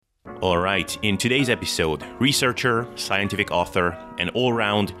All right, in today's episode, researcher, scientific author, and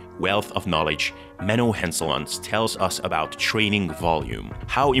all-round wealth of knowledge, Menno Henselmans tells us about training volume.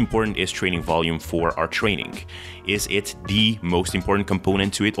 How important is training volume for our training? Is it the most important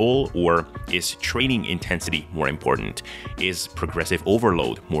component to it all, or is training intensity more important? Is progressive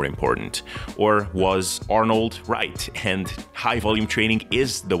overload more important? Or was Arnold right and high volume training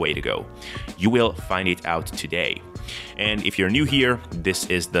is the way to go? You will find it out today. And if you're new here, this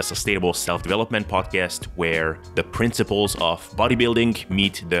is the Sustainable Self-Development Podcast, where the principles of bodybuilding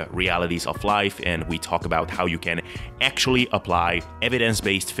meet the realities of life, and we talk about how you can actually apply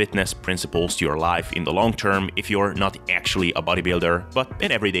evidence-based fitness principles to your life in the long term if you're not actually a bodybuilder, but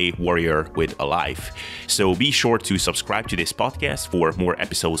an everyday warrior with a life. So be sure to subscribe to this podcast for more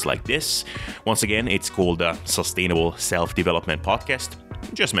episodes like this. Once again, it's called the Sustainable Self-Development Podcast.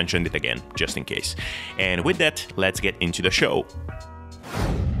 Just mentioned it again, just in case. And with that, let's get into the show.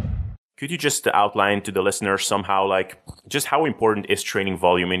 Could you just outline to the listeners somehow, just how important is training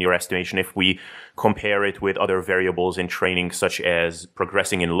volume in your estimation if we compare it with other variables in training, such as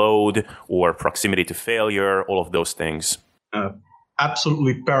progressing in load or proximity to failure, all of those things?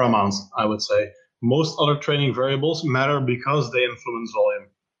 Absolutely paramount, I would say. Most other training variables matter because they influence volume,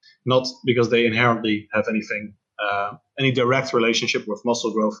 not because they inherently have any direct relationship with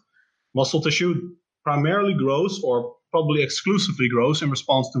muscle growth. Muscle tissue primarily grows, or probably exclusively grows, in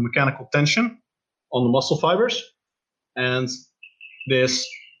response to mechanical tension on the muscle fibers. And this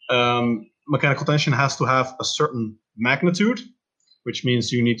mechanical tension has to have a certain magnitude, which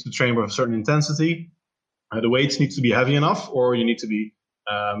means you need to train with a certain intensity. The weights need to be heavy enough, or you need to be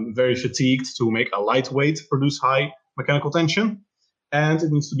very fatigued to make a light weight produce high mechanical tension. And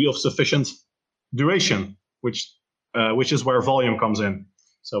it needs to be of sufficient duration, which is where volume comes in.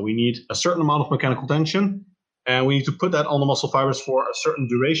 So we need a certain amount of mechanical tension, and we need to put that on the muscle fibers for a certain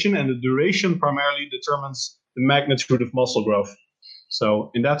duration, and the duration primarily determines the magnitude of muscle growth.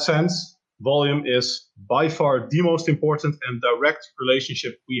 So in that sense, volume is by far the most important and direct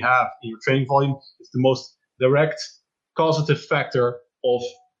relationship we have in your training volume. It's the most direct causative factor of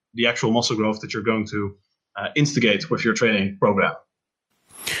the actual muscle growth that you're going to instigate with your training program.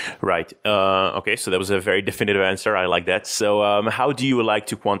 Right. Okay, so that was a very definitive answer. I like that. So how do you like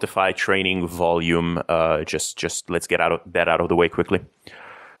to quantify training volume? Just let's get that out of the way quickly.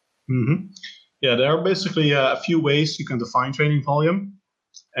 Mm-hmm. Yeah, there are basically a few ways you can define training volume.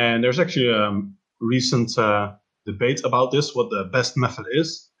 And there's actually a recent debate about this, what the best method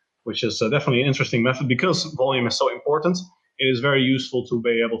is, which is definitely an interesting method because volume is so important. It is very useful to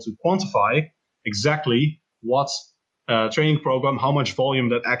be able to quantify exactly what training program, how much volume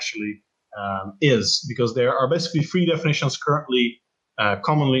that actually is, because there are basically three definitions currently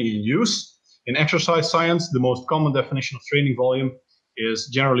commonly in use. In exercise science, the most common definition of training volume is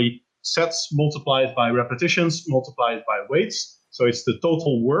generally sets multiplied by repetitions multiplied by weights. So it's the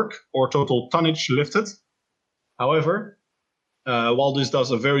total work or total tonnage lifted. However, while this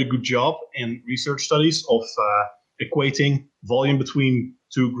does a very good job in research studies of equating volume between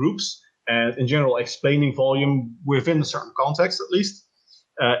two groups, and in general explaining volume within a certain context at least,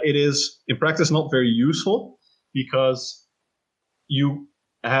 it is in practice not very useful because you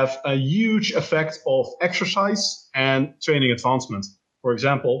have a huge effect of exercise and training advancement. For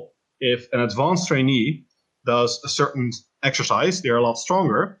example, if an advanced trainee does a certain exercise, they're a lot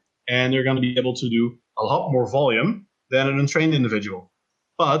stronger and they're going to be able to do a lot more volume than an untrained individual.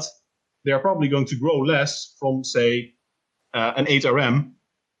 But they're probably going to grow less from, say, an 8RM.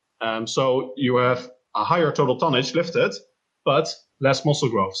 So you have a higher total tonnage lifted, but less muscle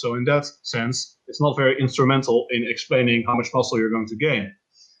growth. So in that sense, it's not very instrumental in explaining how much muscle you're going to gain.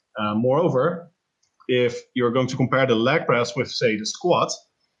 Moreover, if you're going to compare the leg press with, say, the squat,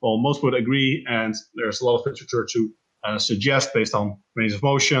 well, most would agree, and there's a lot of literature to suggest, based on range of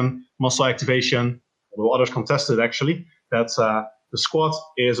motion, muscle activation, although others contested actually, that the squat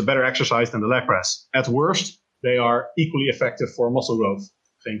is a better exercise than the leg press. At worst, they are equally effective for muscle growth.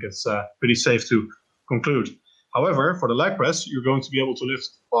 I think it's pretty safe to conclude. However, for the leg press, you're going to be able to lift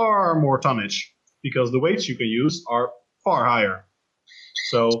far more tonnage because the weights you can use are far higher.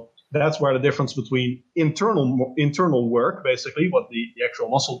 So that's where the difference between internal work, basically what the actual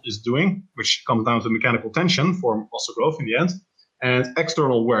muscle is doing, which comes down to mechanical tension for muscle growth in the end, and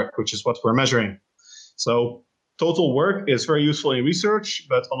external work, which is what we're measuring. So total work is very useful in research,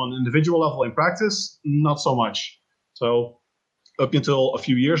 but on an individual level in practice, not so much. So up until a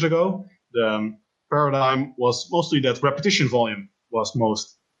few years ago, the paradigm was mostly that repetition volume was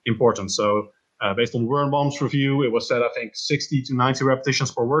most important. So based on Wernbaum's review, it was said, I think, 60 to 90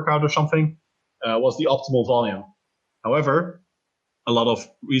 repetitions per workout or something was the optimal volume. However, a lot of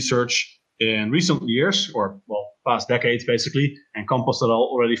research in recent years, or past decades basically, and Compost et al.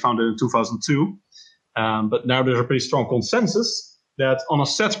 Already founded in 2002. But now there's a pretty strong consensus that on a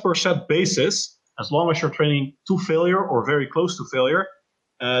set per set basis, as long as you're training to failure or very close to failure,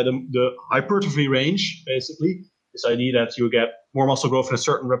 the hypertrophy range, basically, this idea that you get more muscle growth in a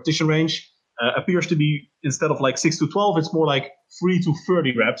certain repetition range, appears to be, instead of like 6 to 12, it's more like 3 to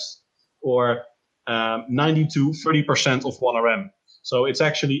 30 reps, or 90 to 30% of 1RM. So it's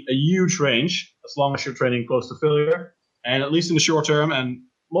actually a huge range as long as you're training close to failure. And at least in the short term, and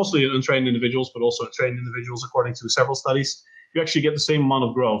mostly in untrained individuals, but also in trained individuals, according to several studies, you actually get the same amount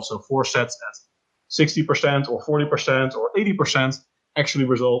of growth. So 4 sets at 60% or 40% or 80% actually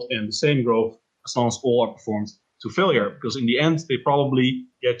result in the same growth as long as all are performed to failure. Because in the end, they probably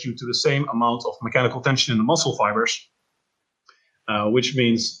get you to the same amount of mechanical tension in the muscle fibers, which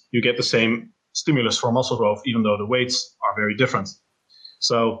means you get the same stimulus for muscle growth, even though the weights are very different.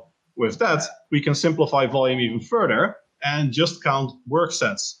 So with that, we can simplify volume even further and just count work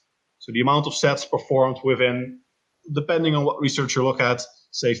sets. So the amount of sets performed within, depending on what research you look at,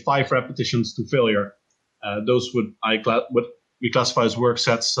 say 5 repetitions to failure. Those would we classify as work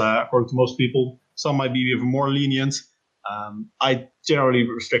sets according to most people. Some might be even more lenient. I generally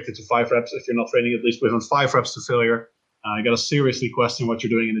restrict it to 5 reps. If you're not training at least within 5 reps to failure, you got to seriously question what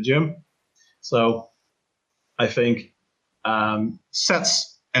you're doing in the gym. So I think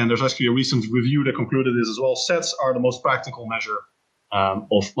sets, and there's actually a recent review that concluded this as well, sets are the most practical measure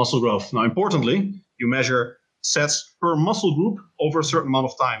of muscle growth. Now, importantly, you measure sets per muscle group over a certain amount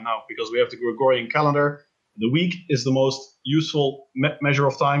of time. Now, because we have the Gregorian calendar, the week is the most useful measure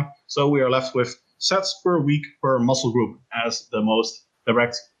of time. So we are left with sets per week per muscle group as the most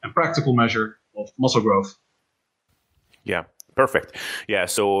direct and practical measure of muscle growth. Yeah. Perfect. Yeah.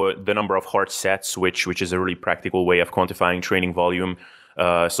 So the number of hard sets, which is a really practical way of quantifying training volume.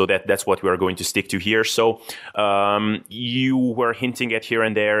 So that's what we are going to stick to here. So you were hinting at here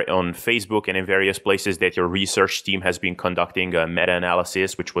and there on Facebook and in various places that your research team has been conducting a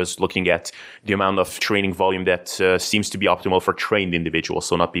meta-analysis, which was looking at the amount of training volume that seems to be optimal for trained individuals,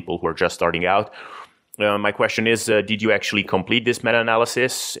 so not people who are just starting out. My question is, did you actually complete this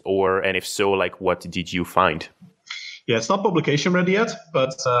meta-analysis, and if so, like, what did you find? Yeah, it's not publication ready yet,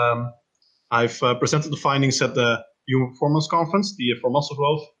 but I've presented the findings at the Human Performance Conference, for muscle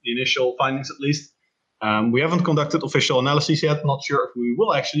growth, the initial findings at least. We haven't conducted official analyses yet. Not sure if we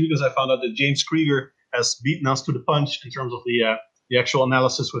will actually, because I found out that James Krieger has beaten us to the punch in terms of the actual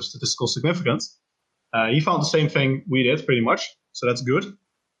analysis with statistical significance. He found the same thing we did, pretty much, so that's good.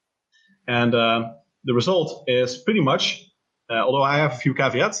 And the result is pretty much, although I have a few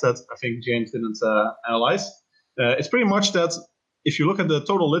caveats that I think James didn't analyze, it's pretty much that if you look at the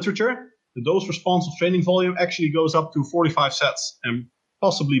total literature, the dose response of training volume actually goes up to 45 sets and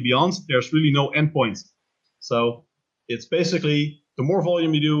possibly beyond. There's really no endpoint. So it's basically the more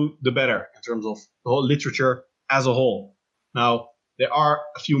volume you do, the better in terms of the whole literature as a whole. Now, there are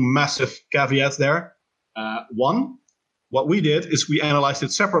a few massive caveats there. One, what we did is we analyzed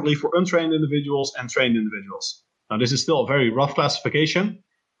it separately for untrained individuals and trained individuals. Now, this is still a very rough classification,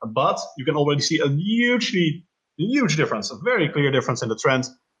 but you can already see a huge difference, a very clear difference in the trend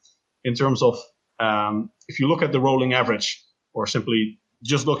in terms of if you look at the rolling average, or simply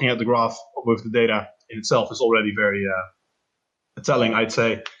just looking at the graph with the data in itself is already very telling. I'd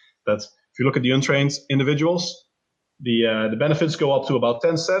say that if you look at the untrained individuals, the benefits go up to about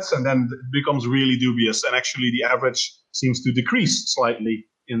 10 sets, and then it becomes really dubious. And actually, the average seems to decrease slightly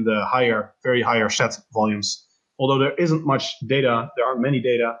in the very higher set volumes. Although there isn't much data, there aren't many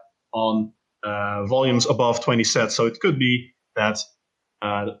data on volumes above 20 sets. So it could be that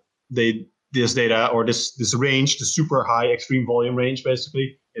this data, or this range, the super high extreme volume range,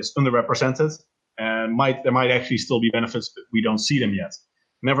 basically is underrepresented, and there might actually still be benefits, but we don't see them yet.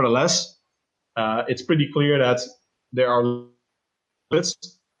 Nevertheless, it's pretty clear that there are limits,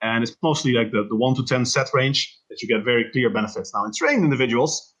 and it's mostly like the 1 to 10 set range that you get very clear benefits. Now, in trained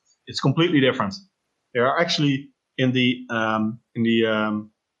individuals, it's completely different. There are actually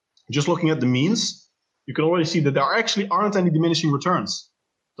just looking at the means, you can already see that there actually aren't any diminishing returns.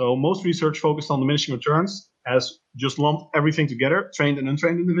 So most research focused on diminishing returns has just lumped everything together, trained and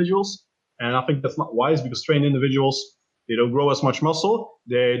untrained individuals. And I think that's not wise, because trained individuals, they don't grow as much muscle,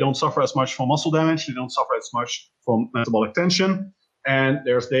 they don't suffer as much from muscle damage, they don't suffer as much from metabolic tension, and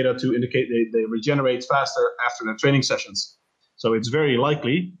there's data to indicate they regenerate faster after their training sessions. So it's very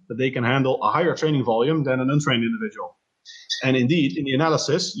likely that they can handle a higher training volume than an untrained individual. And indeed, in the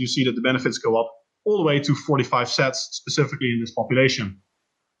analysis, you see that the benefits go up all the way to 45 sets, specifically in this population.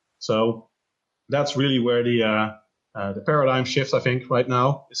 So that's really where the paradigm shift, I think, right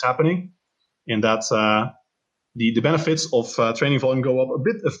now is happening, in that the benefits of training volume go up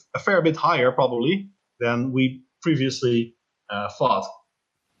a fair bit higher, probably, than we previously thought.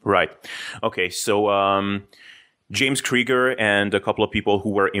 Right. Okay. So James Krieger and a couple of people who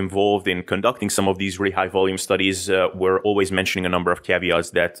were involved in conducting some of these really high volume studies were always mentioning a number of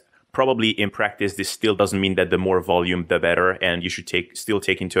caveats that probably in practice, this still doesn't mean that the more volume, the better. And you should still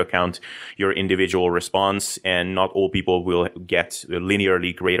take into account your individual response. And not all people will get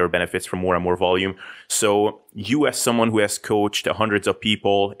linearly greater benefits from more and more volume. So you, as someone who has coached hundreds of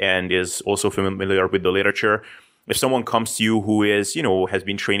people and is also familiar with the literature, if someone comes to you who is, has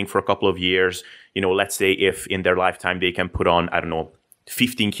been training for a couple of years, let's say if in their lifetime they can put on,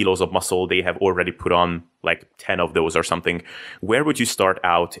 15 kilos of muscle, they have already put on like 10 of those or something. Where would you start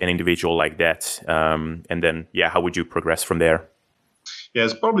out an individual like that? And then, how would you progress from there? Yeah,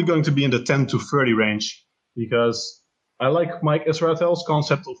 it's probably going to be in the 10 to 30 range, because I like Mike Israel's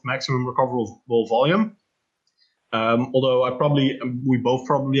concept of maximum recoverable volume. Although we both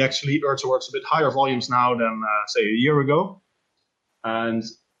probably actually err towards a bit higher volumes now than, say, a year ago. And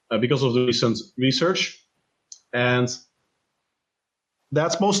because of the recent research. And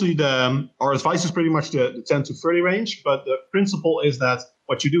that's mostly our advice is pretty much the 10 to 30 range. But the principle is that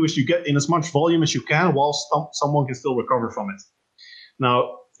what you do is you get in as much volume as you can while someone can still recover from it.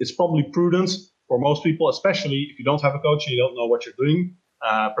 Now, it's probably prudent for most people, especially if you don't have a coach and you don't know what you're doing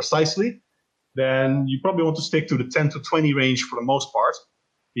precisely, then you probably want to stick to the 10 to 20 range for the most part,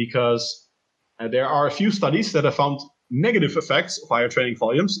 because there are a few studies that have found negative effects of higher training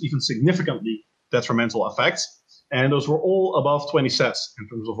volumes, even significantly detrimental effects. And those were all above 20 sets in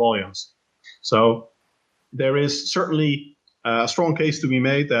terms of volumes. So there is certainly a strong case to be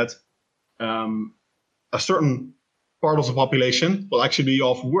made that a certain part of the population will actually be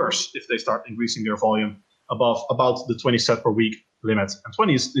off worse if they start increasing their volume above about the 20 set per week limit. And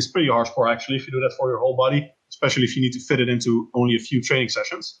 20 is pretty hardcore, actually, if you do that for your whole body, especially if you need to fit it into only a few training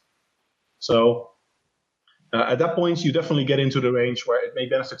sessions. So at that point, you definitely get into the range where it may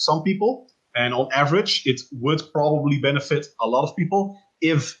benefit some people. And on average, it would probably benefit a lot of people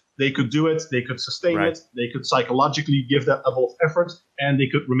if they could do it, they could sustain it, they could psychologically give that level of effort, and they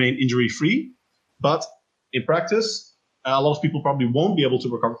could remain injury-free. But in practice, a lot of people probably won't be able to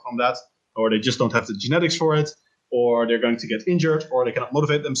recover from that, or they just don't have the genetics for it, or they're going to get injured, or they cannot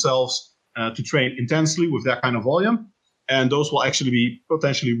motivate themselves to train intensely with that kind of volume. And those will actually be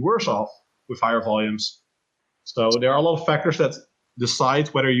potentially worse off with higher volumes. So there are a lot of factors that decide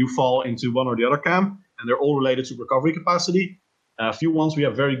whether you fall into one or the other camp, and they're all related to recovery capacity. A few ones we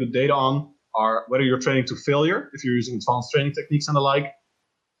have very good data on are whether you're training to failure, if you're using advanced training techniques and the like.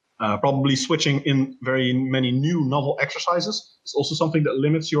 Probably switching in very many new novel exercises is also something that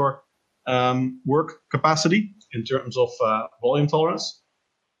limits your work capacity in terms of volume tolerance.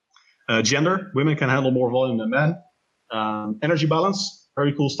 Gender, women can handle more volume than men. Energy balance,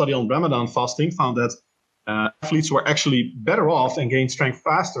 very cool study on Ramadan fasting found that athletes were actually better off and gained strength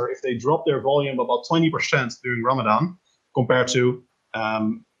faster if they dropped their volume about 20% during Ramadan compared to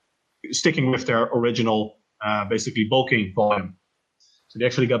sticking with their original, basically bulking volume. So they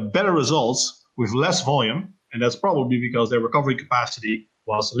actually got better results with less volume, and that's probably because their recovery capacity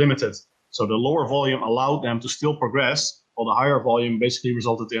was limited. So the lower volume allowed them to still progress, while the higher volume basically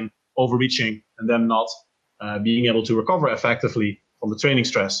resulted in overreaching and them not being able to recover effectively from the training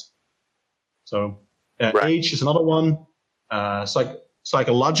stress. So age is another one.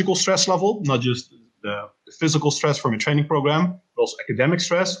 Psychological stress level, not just the physical stress from your training program, but also academic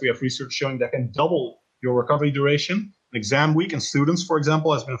stress. We have research showing that can double your recovery duration. An exam week in students, for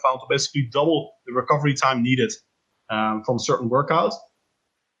example, has been found to basically double the recovery time needed from certain workouts.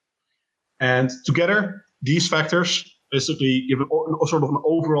 And together, these factors basically give a sort of an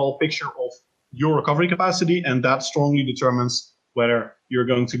overall picture of your recovery capacity, and that strongly determines whether you're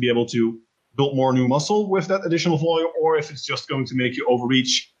going to be able to build more new muscle with that additional volume, or if it's just going to make you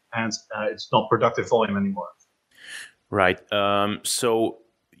overreach and it's not productive volume anymore. Right. So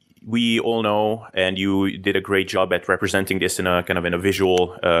we all know, and you did a great job at representing this in a kind of in a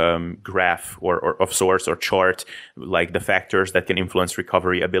visual graph or of sorts or chart, like the factors that can influence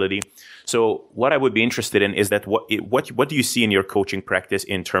recovery ability. So what I would be interested in is that what do you see in your coaching practice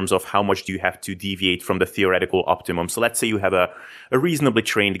in terms of how much do you have to deviate from the theoretical optimum? So let's say you have a reasonably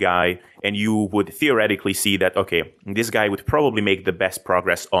trained guy, and you would theoretically see that, okay, this guy would probably make the best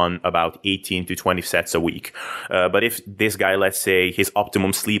progress on about 18 to 20 sets a week. But if this guy, let's say his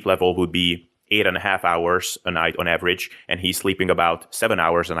optimum sleep level would be 8.5 hours a night on average, and he's sleeping about 7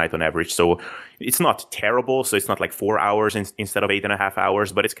 hours a night on average. So it's not terrible. So it's not like 4 hours instead of 8.5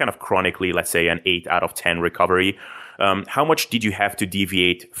 hours, but it's kind of chronically, let's say, an 8 out of 10 recovery. How much did you have to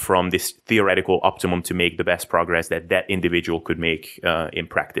deviate from this theoretical optimum to make the best progress that individual could make in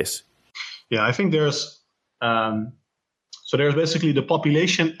practice? Yeah, I think there's basically the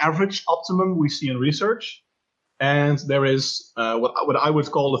population average optimum we see in research, and there is what I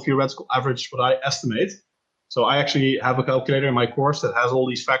would call the theoretical average, what I estimate. So I actually have a calculator in my course that has all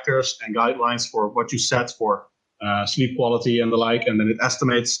these factors and guidelines for what you set for sleep quality and the like, and then it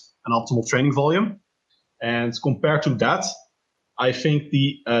estimates an optimal training volume. And compared to that, I think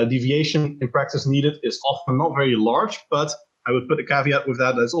the deviation in practice needed is often not very large, but I would put a caveat with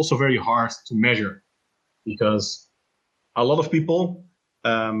that it's also very hard to measure, because a lot of people,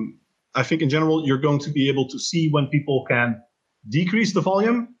 I think in general, you're going to be able to see when people can decrease the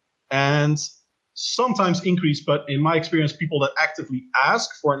volume and sometimes increase. But in my experience, people that actively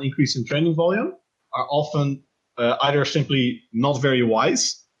ask for an increase in training volume are often either simply not very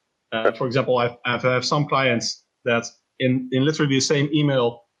wise. For example, I have some clients that in literally the same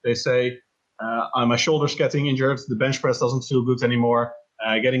email, they say, my shoulder's getting injured, the bench press doesn't feel good anymore,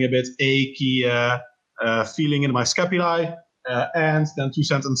 getting a bit achy, feeling in my scapulae, and then 2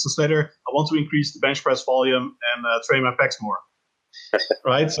 sentences later, I want to increase the bench press volume and train my pecs more.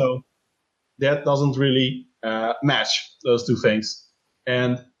 Right? So that doesn't really match those two things.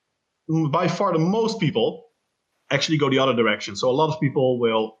 And by far the most people actually go the other direction. So a lot of people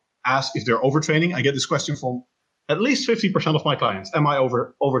will ask if they're overtraining. I get this question from at least 50% of my clients. Am I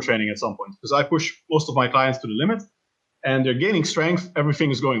overtraining at some point? Because I push most of my clients to the limit, and they're gaining strength.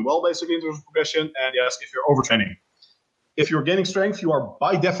 Everything is going well, basically, in terms of progression. And they ask if you're overtraining. If you're gaining strength, you are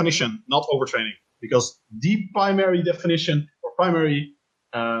by definition not overtraining, because the primary definition or primary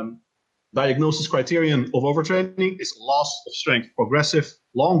diagnosis criterion of overtraining is loss of strength, progressive,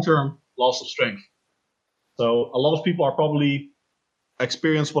 long-term loss of strength. So a lot of people are probably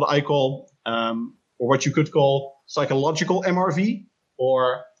experience what I call, or what you could call, psychological MRV,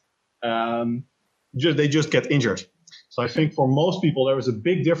 or they just get injured. So I think for most people, there is a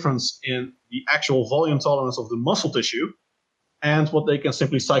big difference in the actual volume tolerance of the muscle tissue and what they can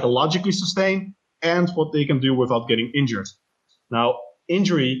simply psychologically sustain and what they can do without getting injured. Now,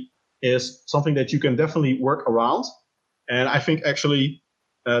 injury is something that you can definitely work around. And I think actually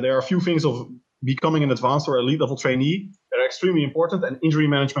there are a few things of becoming an advanced or elite level trainee that are extremely important, and injury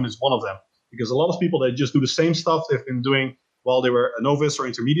management is one of them. Because a lot of people, they just do the same stuff they've been doing while they were a novice or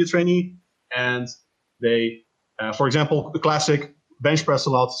intermediate trainee, and they, for example, the classic bench press a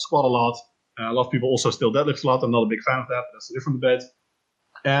lot, squat a lot. A lot of people also still deadlift a lot. I'm not a big fan of that, but that's a different debate.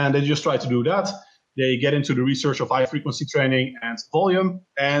 And they just try to do that. They get into the research of high frequency training and volume,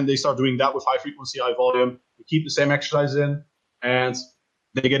 and they start doing that with high frequency, high volume. They keep the same exercise in, and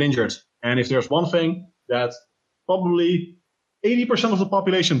they get injured. And if there's one thing that probably 80% of the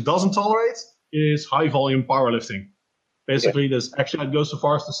population doesn't tolerate, is high volume powerlifting. Basically, this actually goes so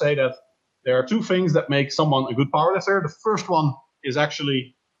far as to say that there are two things that make someone a good powerlifter. The first one is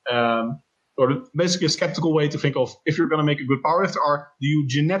actually, or basically a skeptical way to think of if you're going to make a good powerlifter, do you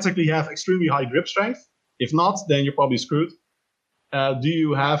genetically have extremely high grip strength? If not, then you're probably screwed. Do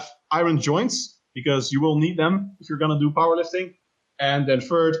you have iron joints? Because you will need them if you're going to do powerlifting. And then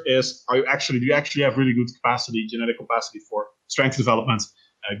third is, do you actually have really good capacity, genetic capacity for strength development,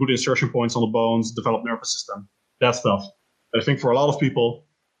 good insertion points on the bones, developed nervous system, that stuff. But I think for a lot of people,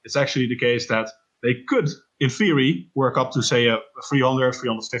 it's actually the case that they could, in theory, work up to, say, a 300,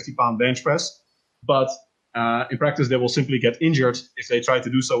 350 pound bench press. But in practice, they will simply get injured if they try to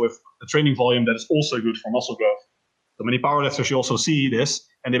do so with a training volume that is also good for muscle growth. So many powerlifters, you also see this,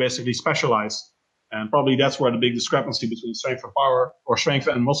 and they basically specialize. And probably that's where the big discrepancy between strength and power, or strength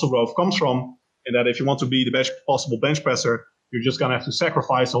and muscle growth, comes from. In that if you want to be the best possible bench presser, you're just going to have to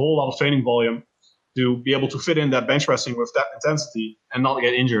sacrifice a whole lot of training volume to be able to fit in that bench pressing with that intensity and not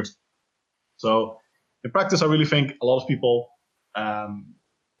get injured. So in practice, I really think a lot of people,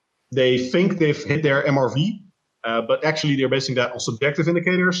 they think they've hit their MRV, but actually they're basing that on subjective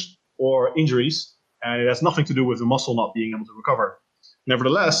indicators or injuries, and it has nothing to do with the muscle not being able to recover.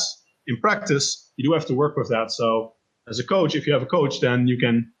 Nevertheless, in practice, you do have to work with that. So as a coach, if you have a coach, then you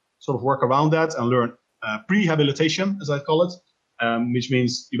can sort of work around that and learn prehabilitation, as I call it, which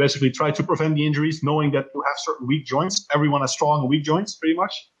means you basically try to prevent the injuries, knowing that you have certain weak joints. Everyone has strong and weak joints, pretty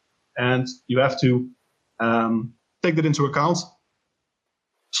much. And you have to take that into account,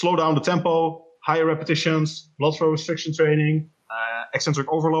 slow down the tempo, higher repetitions, blood flow restriction training, eccentric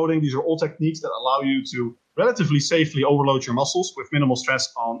overloading. These are all techniques that allow you to relatively safely overload your muscles with minimal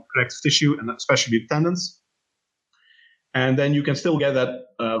stress on connective tissue and especially the tendons. And then you can still get that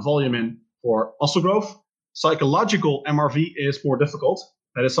volume in for muscle growth. Psychological MRV is more difficult.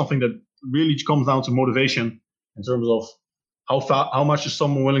 That is something that really comes down to motivation in terms of how much is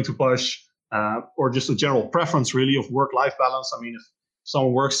someone willing to push, or just a general preference really of work-life balance. I mean, if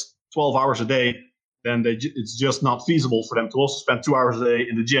someone works 12 hours a day, then it's just not feasible for them to also spend 2 hours a day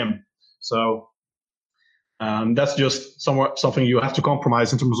in the gym. So that's just something you have to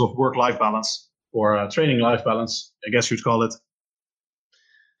compromise in terms of work-life balance or training life balance, I guess you'd call it.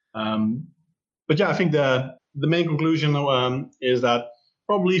 But yeah, I think the main conclusion is that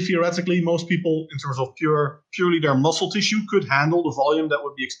probably theoretically most people, in terms of purely their muscle tissue, could handle the volume that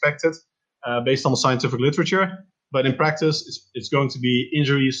would be expected based on the scientific literature. But in practice, it's going to be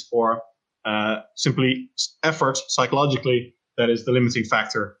injuries or simply effort psychologically that is the limiting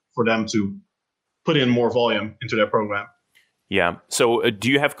factor for them to put in more volume into their program. Yeah. So do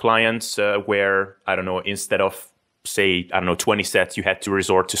you have clients where, I don't know, instead of, say, 20 sets, you had to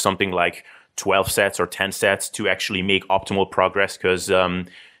resort to something like 12 sets or 10 sets to actually make optimal progress because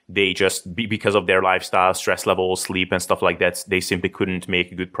they just, because of their lifestyle, stress levels, sleep and stuff like that, they simply couldn't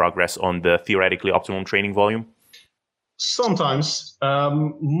make good progress on the theoretically optimum training volume? Sometimes.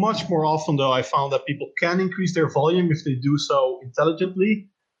 Much more often, though, I found that people can increase their volume if they do so intelligently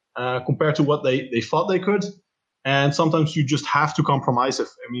compared to what they thought they could. And sometimes you just have to compromise if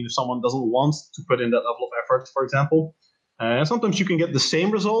someone doesn't want to put in that level of effort, for example. And sometimes you can get the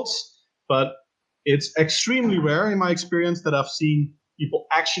same results, but it's extremely rare in my experience that I've seen people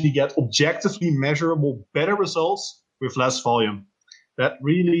actually get objectively measurable better results with less volume. That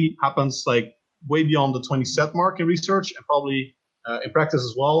really happens like way beyond the 20 set mark in research and probably in practice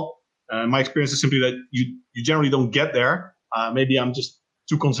as well. My experience is simply that you generally don't get there. Maybe I'm just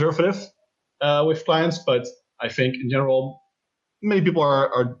too conservative with clients, but I think in general, many people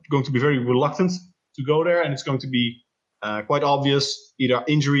are going to be very reluctant to go there, and it's going to be quite obvious, either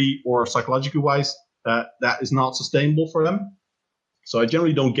injury or psychologically wise, that is not sustainable for them. So I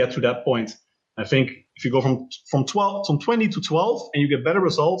generally don't get to that point. I think if you go from 20 to 12 and you get better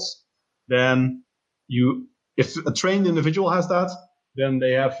results, then if a trained individual has that, then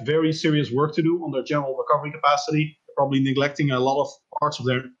they have very serious work to do on their general recovery capacity. They're probably neglecting a lot of parts of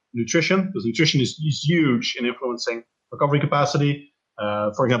their nutrition, because nutrition is huge in influencing recovery capacity.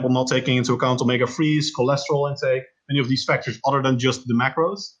 For example, not taking into account omega-3s, cholesterol intake, any of these factors other than just the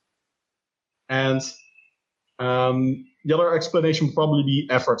macros. And the other explanation would probably be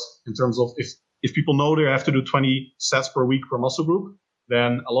effort, in terms of if people know they have to do 20 sets per week per muscle group,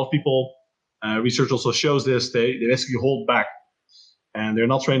 then a lot of people, research also shows this, they basically hold back. And they're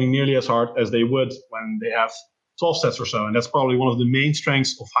not training nearly as hard as they would when they have 12 sets or so. And that's probably one of the main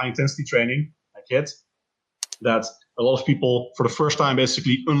strengths of high intensity training, like HIIT, that a lot of people for the first time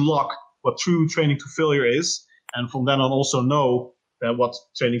basically unlock what true training to failure is. And from then on also know that what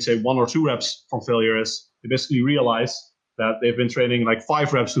training, say 1 or 2 reps from failure is. They basically realize that they've been training like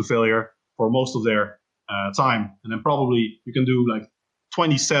 5 reps to failure for most of their time. And then probably you can do like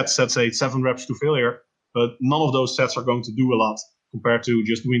 20 sets, let's say 7 reps to failure, but none of those sets are going to do a lot compared to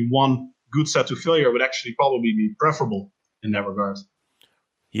just doing 1 good set to failure would actually probably be preferable in that regard.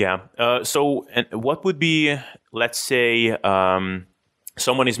 Yeah. So what would be, let's say,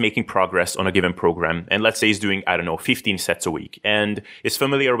 someone is making progress on a given program, and let's say he's doing, 15 sets a week, and is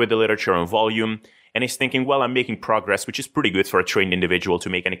familiar with the literature on volume, and is thinking, well, I'm making progress, which is pretty good for a trained individual to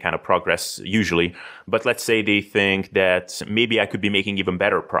make any kind of progress usually. But let's say they think that maybe I could be making even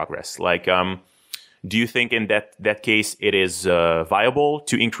better progress. Like, do you think in that case it is viable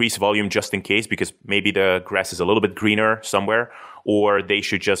to increase volume just in case, because maybe the grass is a little bit greener somewhere, or they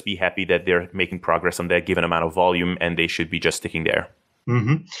should just be happy that they're making progress on that given amount of volume and they should be just sticking there?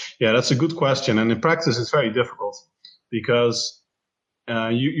 Mm-hmm. Yeah, that's a good question. And in practice, it's very difficult because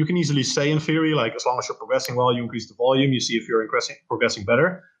you can easily say in theory, like as long as you're progressing well, you increase the volume, you see if you're progressing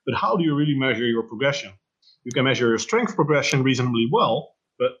better. But how do you really measure your progression? You can measure your strength progression reasonably well,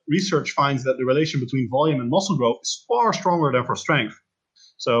 but research finds that the relation between volume and muscle growth is far stronger than for strength.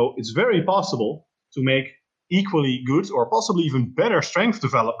 So it's very possible to make equally good or possibly even better strength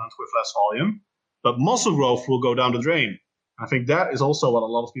development with less volume, but muscle growth will go down the drain. I think that is also what a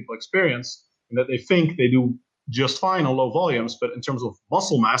lot of people experience, and that they think they do just fine on low volumes, but in terms of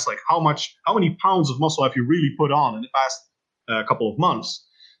muscle mass, like how many pounds of muscle have you really put on in the past couple of months,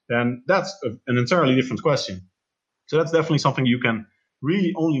 then that's an entirely different question. So that's definitely something you can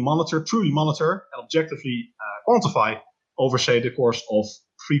really only truly monitor and objectively quantify over, say, the course of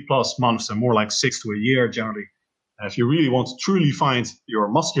 3+ months and more like 6 to a year generally, if you really want to truly find your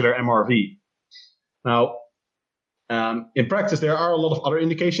muscular MRV. Now, In practice, there are a lot of other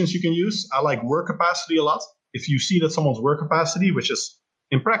indications you can use. I like work capacity a lot. If you see that someone's work capacity, which is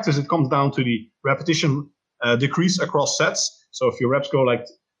in practice, it comes down to the repetition decrease across sets. So if your reps go like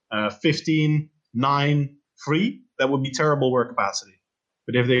 15, 9, 3, that would be terrible work capacity.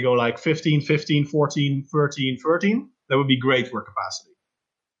 But if they go like 15, 15, 14, 13, 13, that would be great work capacity.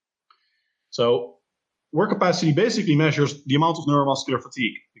 So work capacity basically measures the amount of neuromuscular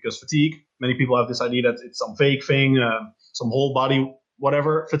fatigue, because fatigue, many people have this idea that it's some fake thing, some whole body,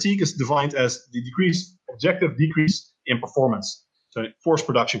 whatever. Fatigue is defined as the objective decrease in performance, so force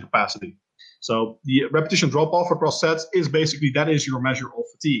production capacity. So the repetition drop-off across sets is basically, that is your measure of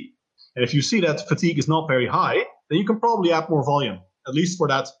fatigue. And if you see that fatigue is not very high, then you can probably add more volume, at least for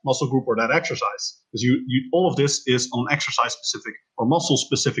that muscle group or that exercise, because all of this is on exercise-specific or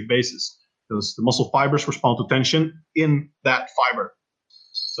muscle-specific basis, because the muscle fibers respond to tension in that fiber.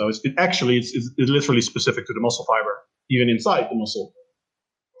 So it's literally specific to the muscle fiber, even inside the muscle.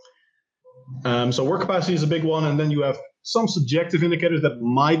 So work capacity is a big one, and then you have some subjective indicators that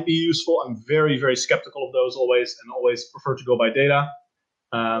might be useful. I'm very, very skeptical of those always, and always prefer to go by data.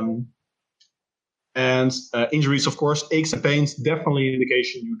 And injuries, of course, aches and pains, definitely an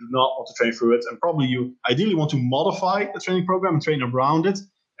indication you do not want to train through it, and probably you ideally want to modify the training program and train around it.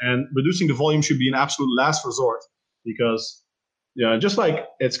 And reducing the volume should be an absolute last resort, because just like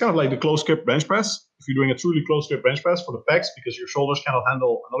it's kind of like the closed grip bench press. If you're doing a truly closed grip bench press for the pecs because your shoulders cannot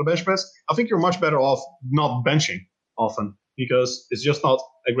handle another bench press, I think you're much better off not benching often, because it's just not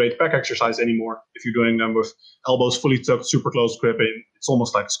a great pec exercise anymore if you're doing them with elbows fully tucked, super close grip. It's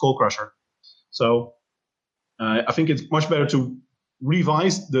almost like a skull crusher. So I think it's much better to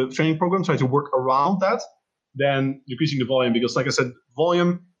revise the training program, try to work around that, than decreasing the volume, because like I said,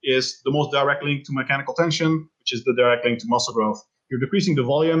 volume is the most direct link to mechanical tension, which is the direct link to muscle growth. You're decreasing the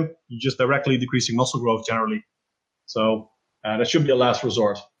volume, you're just directly decreasing muscle growth generally. So that should be a last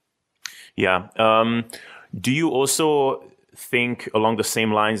resort. Yeah. Do you also think along the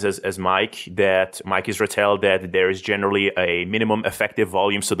same lines as Mike, that Mike Israetel, that there is generally a minimum effective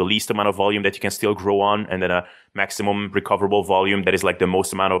volume, so the least amount of volume that you can still grow on, and then a maximum recoverable volume that is like the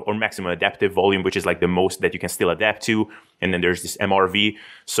most amount of, or maximum adaptive volume, which is like the most that you can still adapt to, and then there's this MRV.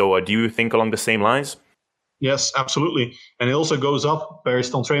 So do you think along the same lines? Yes, absolutely. And it also goes up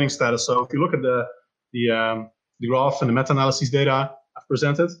based on training status. So if you look at the graph and the meta-analysis data I've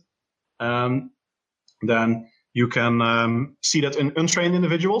presented, then you can see that in untrained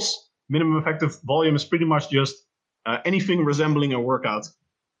individuals, minimum effective volume is pretty much just anything resembling a workout.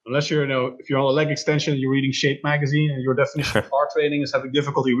 Unless you're, if you're on a leg extension, you're reading Shape magazine, and your definition of hard training is having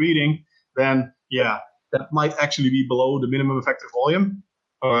difficulty reading, then yeah, that might actually be below the minimum effective volume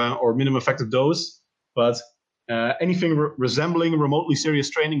or minimum effective dose. But anything resembling remotely serious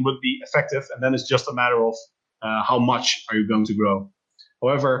training would be effective, and then it's just a matter of how much are you going to grow.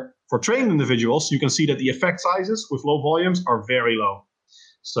 However, for trained individuals, you can see that the effect sizes with low volumes are very low.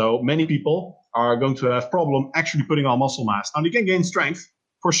 So many people are going to have problem actually putting on muscle mass. Now, they can gain strength,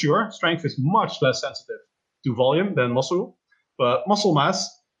 for sure. Strength is much less sensitive to volume than muscle, but muscle mass,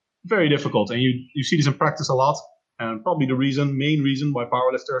 very difficult. And you see this in practice a lot, and probably the main reason why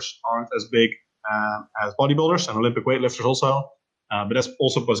powerlifters aren't as big as bodybuilders and Olympic weightlifters also, but that's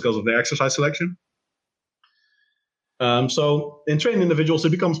also because of the exercise selection. So in trained individuals, it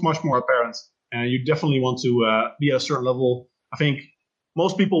becomes much more apparent, and you definitely want to be at a certain level. I think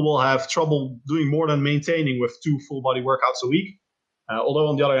most people will have trouble doing more than maintaining with 2 full body workouts a week. Although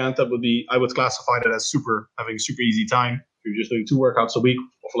on the other hand, I would classify that as having super easy time. If you're just doing 2 workouts a week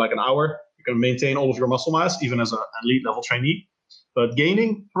for like an hour, you can maintain all of your muscle mass, even as an elite level trainee. But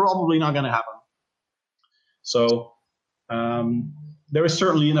gaining, probably not going to happen. So there is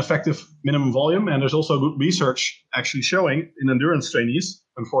certainly an effective minimum volume, and there's also good research actually showing in endurance trainees,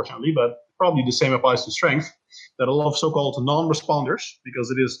 unfortunately, but probably the same applies to strength, that a lot of so-called non-responders,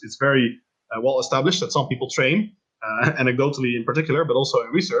 because it's very well established that some people train, anecdotally in particular, but also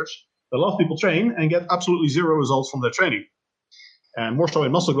in research, that a lot of people train and get absolutely zero results from their training, and more so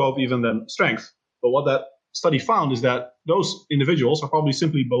in muscle growth even than strength. But what that study found is that those individuals are probably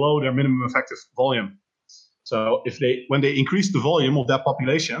simply below their minimum effective volume. So when they increased the volume of that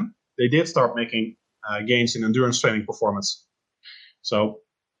population, they did start making gains in endurance training performance. So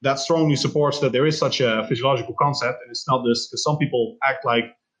that strongly supports that there is such a physiological concept, and it's not this, because some people act like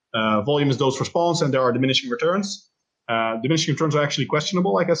volume is dose response and there are diminishing returns. Diminishing returns are actually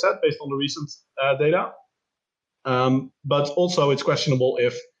questionable, like I said, based on the recent data. But also it's questionable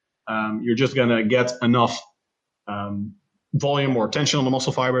if you're just going to get enough volume or tension on the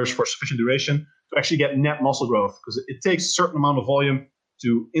muscle fibers for sufficient duration to actually get net muscle growth, because it takes a certain amount of volume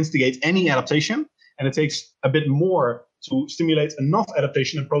to instigate any adaptation, and it takes a bit more to stimulate enough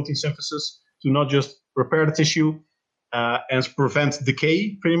adaptation and protein synthesis to not just repair the tissue and prevent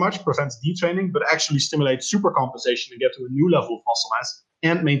decay, pretty much, prevent detraining, but actually stimulate supercompensation and get to a new level of muscle mass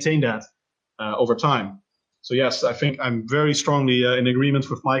and maintain that over time. So yes, I think I'm very strongly in agreement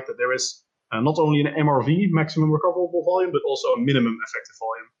with Mike that there is not only an MRV, maximum recoverable volume, but also a minimum effective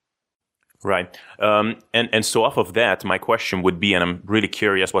volume. Right. And so off of that, my question would be, and I'm really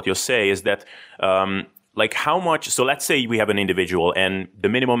curious what you'll say, is that like how much, so let's say we have an individual and the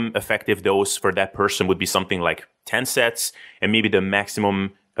minimum effective dose for that person would be something like 10 sets and maybe the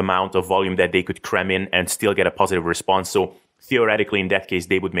maximum amount of volume that they could cram in and still get a positive response. So theoretically, in that case,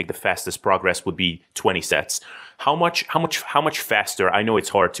 they would make the fastest progress would be 20 sets. How much faster? I know it's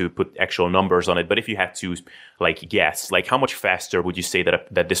hard to put actual numbers on it, but if you had to like guess, like how much faster would you say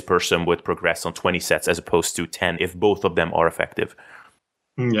that this person would progress on 20 sets as opposed to 10 if both of them are effective?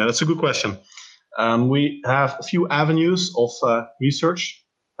 Yeah, that's a good question. We have a few avenues of research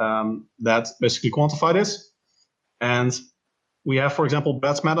that basically quantify this. And we have, for example,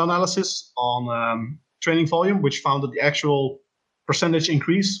 Brett's meta-analysis on training volume, which found that the actual percentage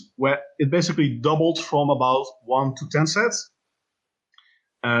increase, where it basically doubled from about 1 to 10 sets.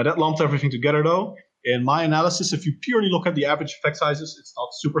 That lumped everything together, though. In my analysis, if you purely look at the average effect sizes, it's not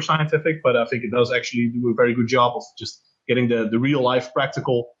super scientific, but I think it does actually do a very good job of just getting the real-life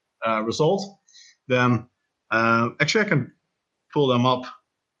practical result. Then actually I can pull them up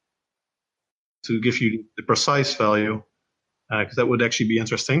to give you the precise value, because that would actually be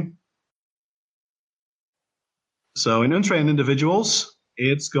interesting. So in untrained individuals,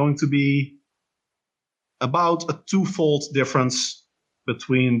 it's going to be about a twofold difference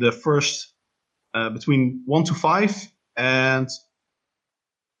between the first, between 1 to 5 and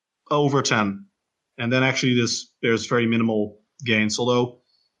over 10. And then actually there's very minimal gains, although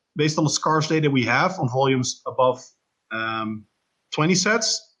based on the scarce data we have on volumes above 20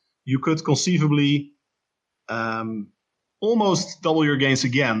 sets, you could conceivably almost double your gains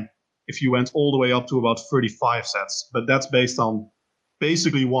again if you went all the way up to about 35 sets. But that's based on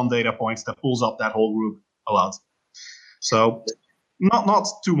basically one data point that pulls up that whole group a lot. So not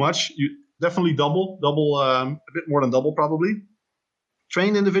too much. You definitely double, a bit more than double probably.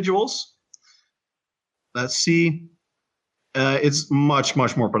 Trained individuals, let's see. It's much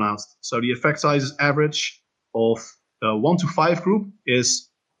more pronounced. So the effect size average of the 1 to 5 group is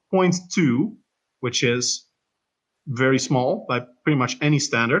 0.2, which is very small by pretty much any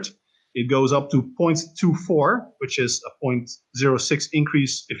standard. It goes up to 0.24, which is a 0.06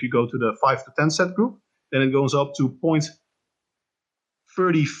 increase if you go to the 5 to 10 set group. Then it goes up to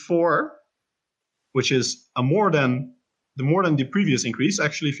 0.34, which is more than the previous increase.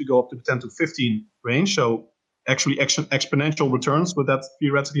 Actually, if you go up to 10 to 15 range, so actually exponential returns would that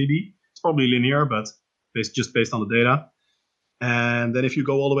theoretically be. It's probably linear, but just based on the data. And then if you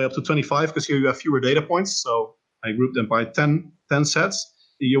go all the way up to 25, because here you have fewer data points, so I grouped them by 10 sets,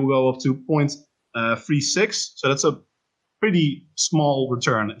 you'll go up to 0.36. So that's a pretty small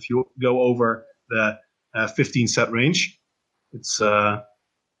return if you go over the 15 set range. It's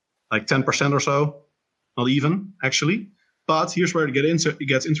like 10% or so, not even actually. But here's where it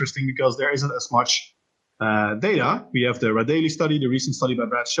gets interesting, because there isn't as much data. We have the Radeli study, the recent study by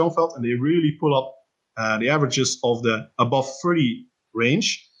Brad Schoenfeld, and they really pull up the averages of the above 30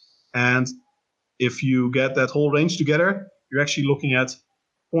 range. And if you get that whole range together, you're actually looking at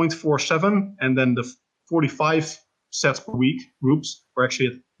 0.47, and then the 45 sets per week groups are actually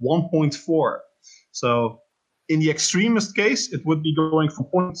at 1.4. So in the extremist case, it would be going from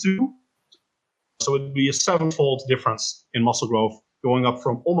 0.2. So it would be a 7-fold difference in muscle growth, going up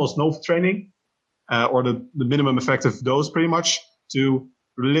from almost no training, or the minimum effective dose pretty much, to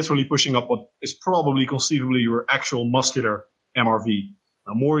literally pushing up what is probably conceivably your actual muscular MRV.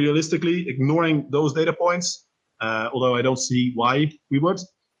 Now, more realistically, ignoring those data points, although I don't see why we would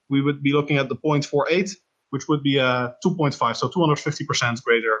be looking at the 0.48, which would be 2.5, so 250%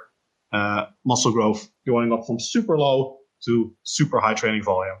 greater muscle growth, going up from super low to super high training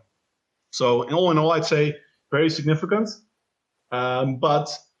volume. So in all, I'd say very significant, but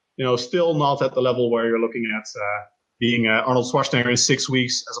still not at the level where you're looking at being Arnold Schwarzenegger in 6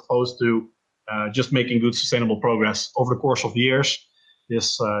 weeks, as opposed to just making good sustainable progress over the course of years.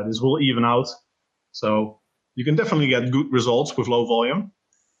 This will even out. So you can definitely get good results with low volume,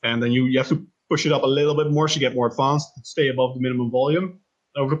 and then you have to push it up a little bit more so you get more advanced, stay above the minimum volume.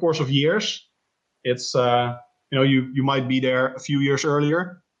 Over the course of years, it's you might be there a few years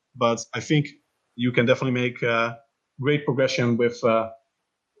earlier, but I think you can definitely make great progression with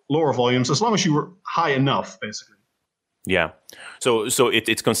lower volumes as long as you were high enough, basically. Yeah. So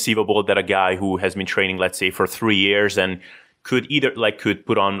it's conceivable that a guy who has been training, let's say, for 3 years and could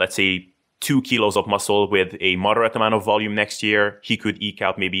put on, let's say, 2 kilos of muscle with a moderate amount of volume next year, he could eke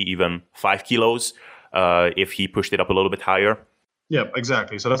out maybe even 5 kilos if he pushed it up a little bit higher. Yeah,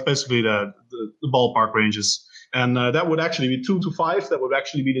 exactly. So that's basically the ballpark ranges. And that would actually be 2 to 5. That would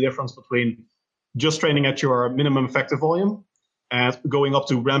actually be the difference between just training at your minimum effective volume and going up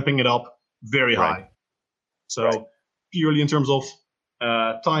to ramping it up very high. So purely in terms of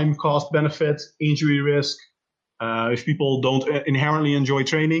time, cost, benefit, injury risk, if people don't inherently enjoy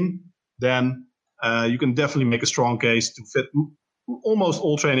training, then you can definitely make a strong case to fit almost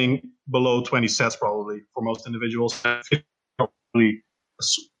all training below 20 sets probably for most individuals. Probably a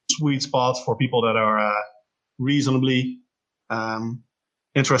sweet spot for people that are reasonably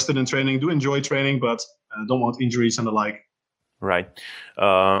interested in training, do enjoy training, but don't want injuries and the like. Right.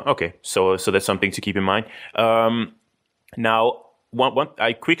 Okay. So that's something to keep in mind. Now,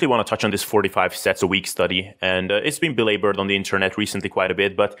 I quickly want to touch on this 45 sets a week study, and it's been belabored on the internet recently quite a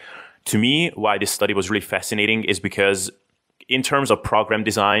bit. But to me, why this study was really fascinating is because in terms of program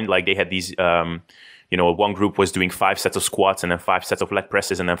design, like they had these, one group was doing 5 sets of squats and then 5 sets of leg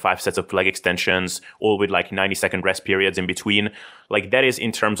presses and then 5 sets of leg extensions, all with like 90-second rest periods in between. Like that is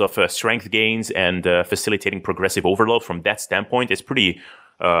in terms of strength gains and facilitating progressive overload. From that standpoint, it's a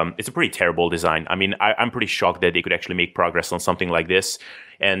pretty terrible design. I mean, I'm pretty shocked that they could actually make progress on something like this.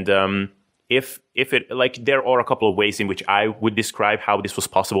 And if it, like, there are a couple of ways in which I would describe how this was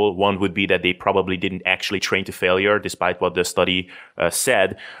possible. One would be that they probably didn't actually train to failure, despite what the study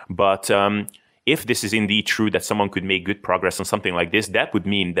said. But if this is indeed true that someone could make good progress on something like this, that would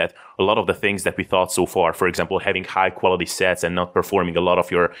mean that a lot of the things that we thought so far, for example, having high quality sets and not performing a lot of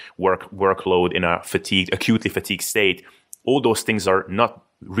your workload in a acutely fatigued state, all those things are not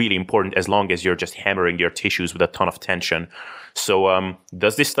really important as long as you're just hammering your tissues with a ton of tension. So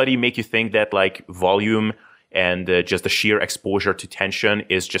does this study make you think that like volume and just the sheer exposure to tension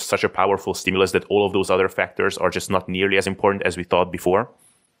is just such a powerful stimulus that all of those other factors are just not nearly as important as we thought before?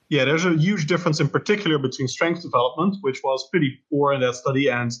 Yeah, there's a huge difference in particular between strength development, which was pretty poor in that study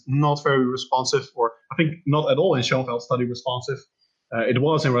and not very responsive, or I think not at all in Schoenfeld's study responsive. It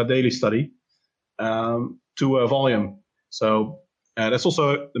was in our daily study to volume. So that's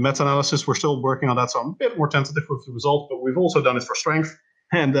also the meta-analysis. We're still working on that, so I'm a bit more tentative with the result, but we've also done it for strength.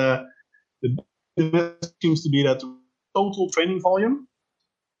 And the seems to be that the total training volume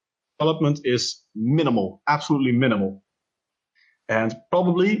development is minimal, absolutely minimal. And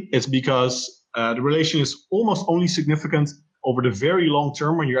probably it's because the relation is almost only significant over the very long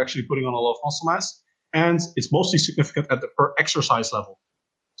term when you're actually putting on a lot of muscle mass. And it's mostly significant at the per exercise level.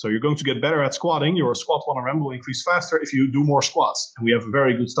 So you're going to get better at squatting. Your squat 1RM will increase faster if you do more squats. And we have a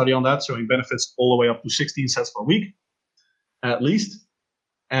very good study on that, showing benefits all the way up to 16 sets per week, at least.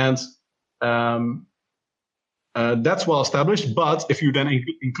 And that's well established. But if you then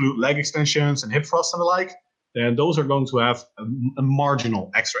include leg extensions and hip thrusts and the like, then those are going to have a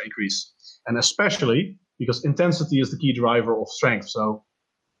marginal extra increase. And especially because intensity is the key driver of strength. So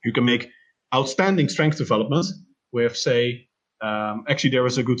you can make outstanding strength development with, say, actually there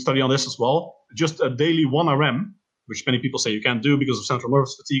was a good study on this as well, just a daily 1RM, which many people say you can't do because of central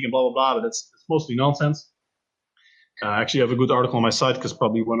nervous fatigue and blah, blah, blah, but it's mostly nonsense. I actually have a good article on my site, because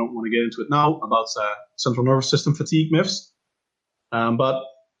probably we don't want to get into it now, about central nervous system fatigue myths. But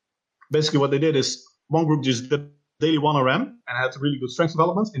basically what they did is, one group just did daily 1RM and had really good strength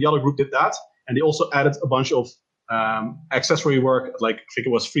development, and the other group did that, and they also added a bunch of accessory work, like I think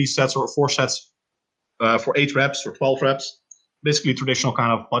it was 3 sets or 4 sets for 8 reps or 12 reps, basically traditional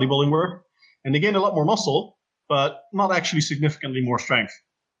kind of bodybuilding work. And they gained a lot more muscle, but not actually significantly more strength.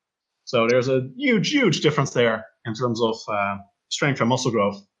 So there's a huge, huge difference there in terms of strength and muscle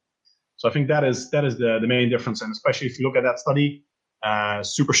growth. So I think that is the main difference, and especially if you look at that study,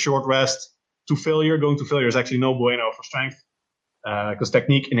 super short rest to failure. Going to failure is actually no bueno for strength, because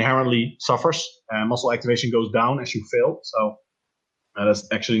technique inherently suffers and muscle activation goes down as you fail. So that's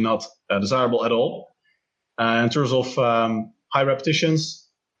actually not desirable at all. In terms of high repetitions,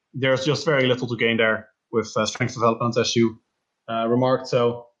 there's just very little to gain there with strength development, as you remarked.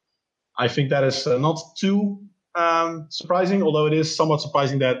 So I think that is not too surprising, although it is somewhat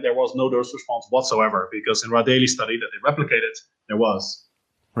surprising that there was no dose response whatsoever, because in our daily study that they replicated, there was.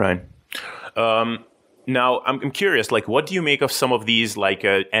 Right. Now, I'm curious, like, what do you make of some of these, like,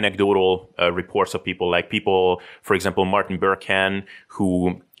 anecdotal reports of people, for example, Martin Burkhan,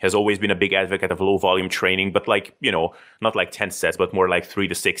 who has always been a big advocate of low volume training, but like, not like 10 sets, but more like 3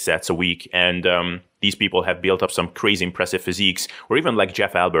 to 6 sets a week. And these people have built up some crazy impressive physiques. Or even like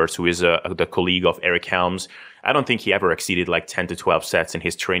Jeff Alberts, who is the colleague of Eric Helms. I don't think he ever exceeded like 10 to 12 sets in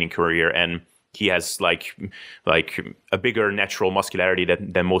his training career. And he has like a bigger natural muscularity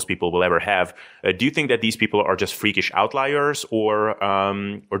than most people will ever have. Do you think that these people are just freakish outliers, or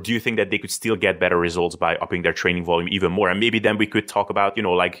do you think that they could still get better results by upping their training volume even more? And maybe then we could talk about,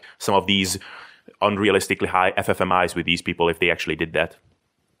 like some of these unrealistically high FFMIs with these people if they actually did that.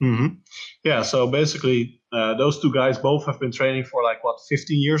 Mm-hmm. Yeah. So basically, those two guys both have been training for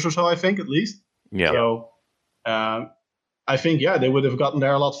 15 years or so, I think, at least. Yeah. So I think, they would have gotten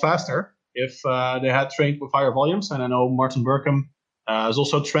there a lot faster if they had trained with higher volumes. And I know Martin Burkham is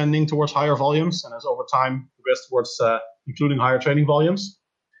also trending towards higher volumes and has over time progressed towards including higher training volumes.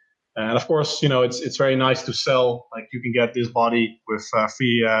 And of course, it's very nice to sell, like you can get this body with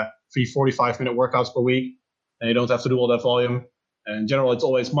free 45-minute workouts per week, and you don't have to do all that volume. And in general, it's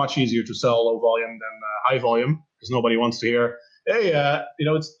always much easier to sell low volume than high volume, because nobody wants to hear, hey, on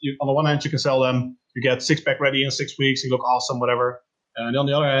the one hand, you can sell them, you get 6-pack ready in 6 weeks, you look awesome, whatever. And on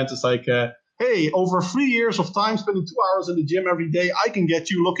the other hand, it's like, hey, over 3 years of time spending 2 hours in the gym every day, I can get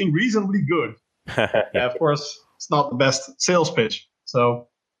you looking reasonably good. Of course, it's not the best sales pitch. So,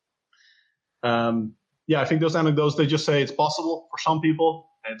 I think those anecdotes, they just say it's possible for some people.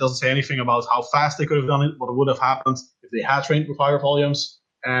 And it doesn't say anything about how fast they could have done it, what would have happened if they had trained with higher volumes,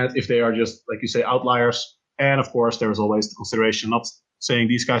 and if they are just, like you say, outliers. And of course, there's always the consideration, not saying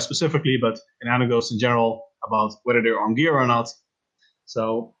these guys specifically, but in anecdotes in general about whether they're on gear or not.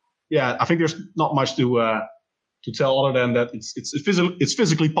 So, I think there's not much to tell other than that it's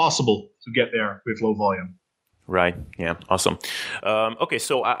physically possible to get there with low volume. Right. Yeah. Awesome. Okay.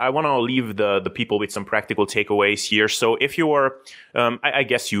 So I want to leave the people with some practical takeaways here. So if you're, I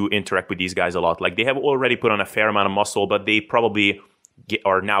guess you interact with these guys a lot. Like they have already put on a fair amount of muscle, but they probably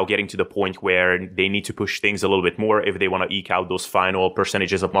are now getting to the point where they need to push things a little bit more if they want to eke out those final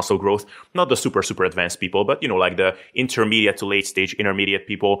percentages of muscle growth. Not the super advanced people, but like the intermediate to late stage intermediate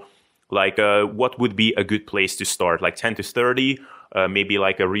people. Like what would be a good place to start? Like 10 to 30, maybe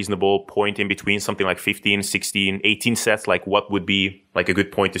like a reasonable point in between, something like 15, 16, 18 sets. Like what would be like a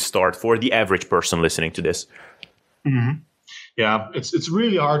good point to start for the average person listening to this? Mm-hmm. Yeah, it's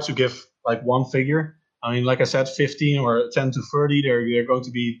really hard to give like one figure. I mean, like I said, 15 or 10 to 30, they're going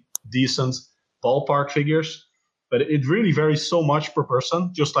to be decent ballpark figures. But it really varies so much per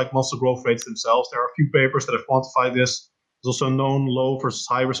person, just like muscle growth rates themselves. There are a few papers that have quantified this. There's also known low versus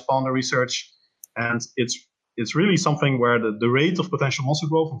high responder research. And it's really something where the rate of potential muscle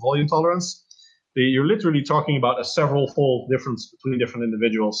growth and volume tolerance, you're literally talking about a several-fold difference between different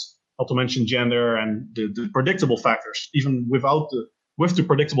individuals, not to mention gender and the predictable factors. Even with the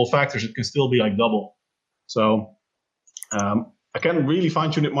predictable factors, it can still be like double. So I can't really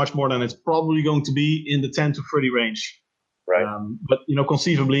fine-tune it much more than it's probably going to be in the 10 to 30 range. Right. But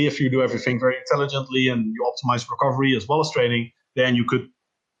conceivably, if you do everything very intelligently and you optimize recovery as well as training, then you could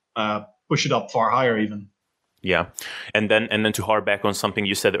push it up far higher even. Yeah. And then to harp back on something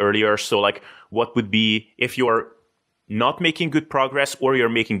you said earlier. So like what would be if you're not making good progress or you're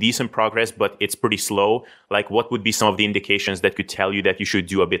making decent progress, but it's pretty slow, like what would be some of the indications that could tell you that you should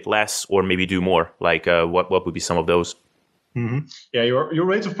do a bit less or maybe do more? Like what would be some of those? Mm-hmm. Yeah, your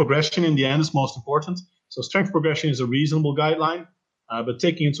rate of progression in the end is most important. So strength progression is a reasonable guideline, but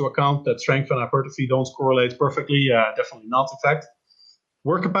taking into account that strength and hypertrophy don't correlate perfectly, definitely not in fact.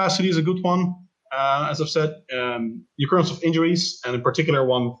 Work capacity is a good one. As I've said, the occurrence of injuries, and in particular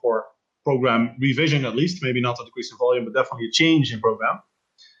one for program revision at least, maybe not a decrease in volume, but definitely a change in program.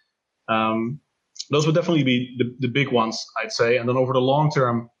 Those would definitely be the big ones, I'd say. And then over the long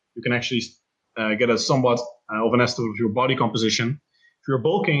term, you can actually get a somewhat of an estimate of your body composition. If you're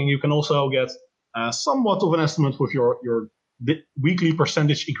bulking, you can also get somewhat of an estimate with your weekly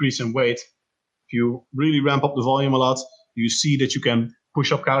percentage increase in weight. If you really ramp up the volume a lot, you see that you can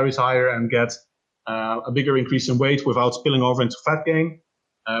push up calories higher and get a bigger increase in weight without spilling over into fat gain.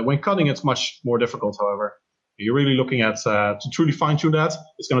 When cutting, it's much more difficult, however. You're really looking at, to truly fine-tune that,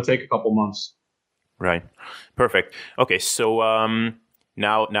 it's going to take a couple months. Right. Perfect. Okay, so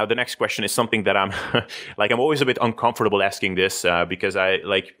now the next question is something that I'm always a bit uncomfortable asking this because I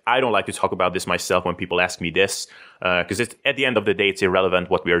don't like to talk about this myself when people ask me this because at the end of the day it's irrelevant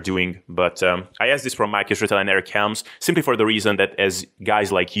what we are doing. But I asked this from Mike Israel and Eric Helms simply for the reason that as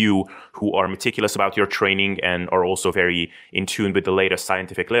guys like you who are meticulous about your training and are also very in tune with the latest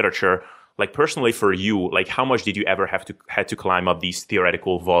scientific literature, like personally for you, like how much did you ever had to climb up these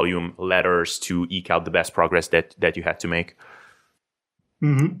theoretical volume ladders to eke out the best progress that you had to make?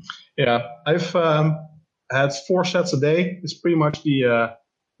 Mm-hmm. Yeah, I've had 4 sets a day. It's pretty much the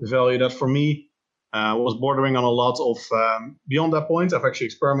value that for me was bordering on a lot of. Beyond that point, I've actually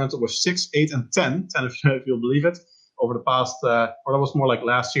experimented with 6, 8, and 10. 10, if you'll believe it, over the past, or that was more like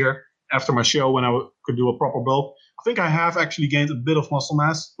last year after my show when I could do a proper bulk. I think I have actually gained a bit of muscle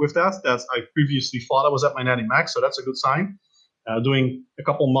mass with that. That I previously thought I was at my natty max, so that's a good sign. Doing a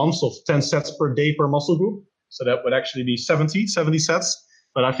couple months of 10 sets per day per muscle group. So that would actually be 70 sets.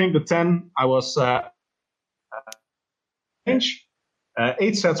 But I think the 10, I was range,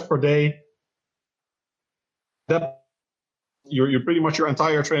 8 sets per day. That you're pretty much your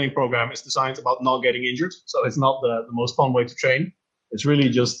entire training program is designed about not getting injured. So it's not the most fun way to train. It's really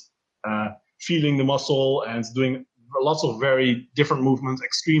just feeling the muscle and doing lots of very different movements,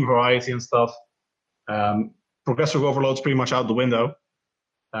 extreme variety and stuff. Progressive overload's pretty much out the window,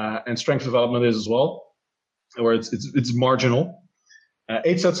 and strength development is as well, where it's marginal.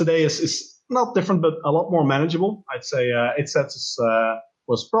 8 sets a day is not different, but a lot more manageable. I'd say 8 sets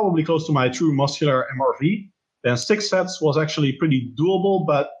was probably close to my true muscular MRV. Then 6 sets was actually pretty doable,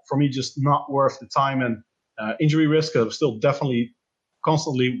 but for me, just not worth the time and injury risk. I was still definitely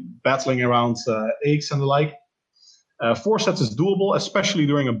constantly battling around aches and the like. 4 sets is doable, especially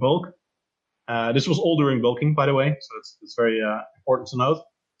during a bulk. This was all during bulking, by the way, so it's very important to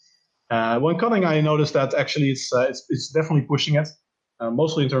note. When cutting, I noticed that actually it's definitely pushing it,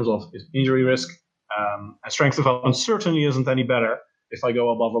 mostly in terms of injury risk. And strength development certainly isn't any better if I go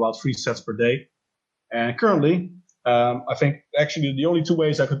above about 3 sets per day. And currently, I think actually the only 2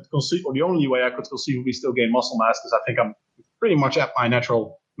 ways I could conceive, or the only way I could conceivably still gain muscle mass, because I think I'm pretty much at my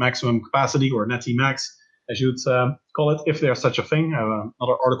natural maximum capacity, or natty max, as you'd call it, if there's such a thing.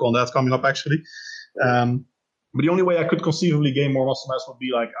 Another article on that coming up, actually. But the only way I could conceivably gain more muscle mass would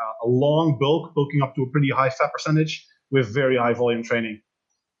be like a long bulking up to a pretty high fat percentage with very high volume training.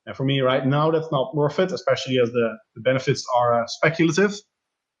 And for me right now, that's not worth it, especially as the benefits are speculative.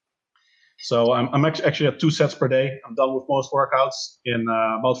 So I'm actually at 2 sets per day. I'm done with most workouts in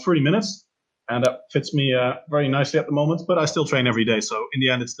about 30 minutes. And that fits me very nicely at the moment. But I still train every day. So in the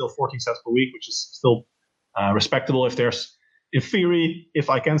end, it's still 14 sets per week, which is still respectable. In theory, if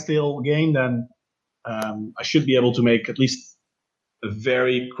I can still gain, then I should be able to make at least a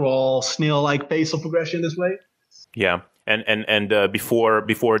very crawl, snail-like pace of progression this way. Yeah. And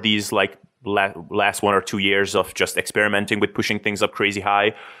before these like last 1 or 2 years of just experimenting with pushing things up crazy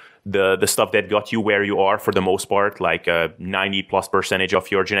high, the stuff that got you where you are for the most part, like 90+% of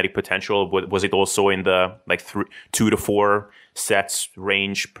your genetic potential, was it also in the like 2 to 4 sets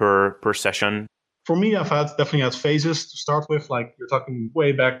range per session? For me, I've definitely had phases to start with. Like you're talking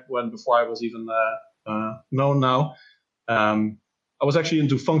way back before I was even known now. I was actually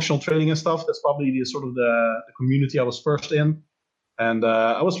into functional training and stuff. That's probably the community I was first in. And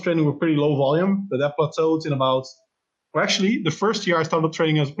I was training with pretty low volume, but that plateaued in about, well, actually, the first year I started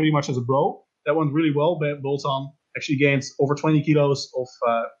training as pretty much as a bro. That went really well. Bolton actually gained over 20 kilos of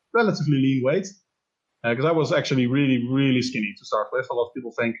relatively lean weight. Because I was actually really, really skinny to start with. A lot of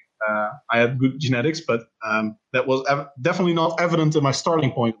people think I had good genetics, but that was definitely not evident in my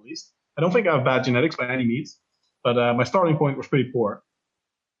starting point, at least. I don't think I have bad genetics by any means, but my starting point was pretty poor.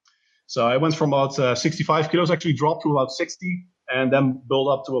 So I went from about 65 kilos, actually dropped to about 60, and then built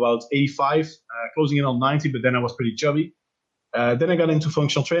up to about 85, closing in on 90, but then I was pretty chubby. Then I got into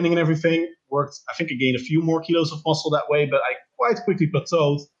functional training and everything. I think I gained a few more kilos of muscle that way, but I quite quickly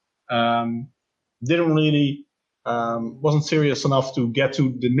plateaued. Didn't really, wasn't serious enough to get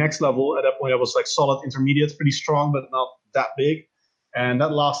to the next level. At that point, I was like solid intermediate, pretty strong, but not that big. And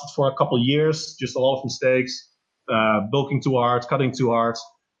that lasted for a couple of years, just a lot of mistakes, bulking too hard, cutting too hard.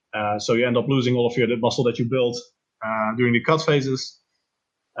 So you end up losing all of the muscle that you built during the cut phases.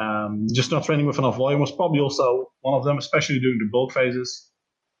 Just not training with enough volume was probably also one of them, especially during the bulk phases.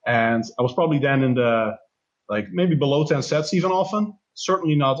 And I was probably then in the, like maybe below 10 sets even often,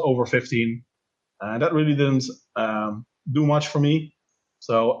 certainly not over 15. That really didn't do much for me.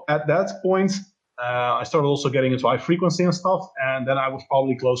 So at that point, I started also getting into high frequency and stuff. And then I was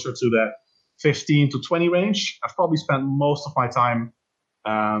probably closer to the 15 to 20 range. I've probably spent most of my time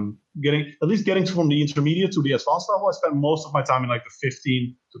getting from the intermediate to the advanced level. I spent most of my time in like the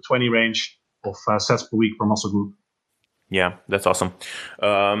 15 to 20 range of sets per week per muscle group. Yeah, that's awesome.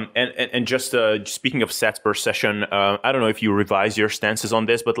 And just speaking of sets per session, I don't know if you revise your stances on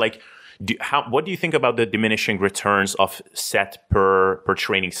this, but like, what do you think about the diminishing returns of set per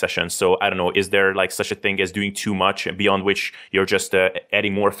training session? So I don't know, is there like such a thing as doing too much beyond which you're just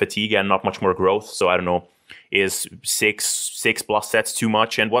adding more fatigue and not much more growth? So I don't know, is six plus sets too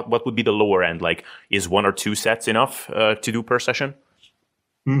much? And what would be the lower end? Like, is 1 or 2 sets enough to do per session?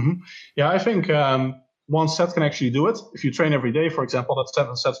 Yeah, I think one set can actually do it. If you train every day, for example, that's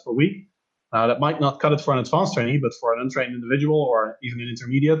 7 sets per week. That might not cut it for an advanced trainee, but for an untrained individual or even an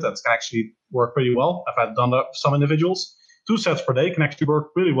intermediate, that can actually work pretty well. I've had done that for some individuals. 2 sets per day can actually work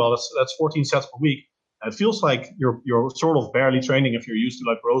really well. That's 14 sets per week. And it feels like you're sort of barely training if you're used to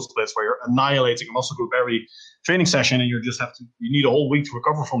like bro splits where you're annihilating a muscle group every training session and you need a whole week to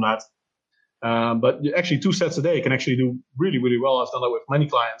recover from that. But actually 2 sets a day can actually do really, really well. I've done that with many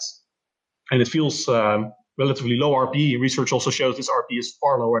clients. And it feels relatively low RPE. Research also shows this RPE is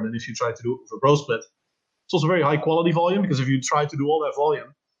far lower than if you try to do it with a bro split. It's also very high quality volume because if you try to do all that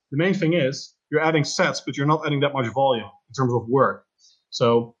volume, the main thing is you're adding sets, but you're not adding that much volume in terms of work.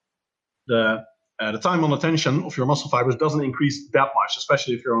 So the time on attention of your muscle fibers doesn't increase that much,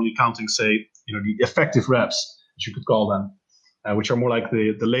 especially if you're only counting, say, the effective reps, as you could call them, which are more like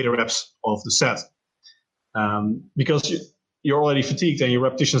the later reps of the set. Because you're already fatigued and your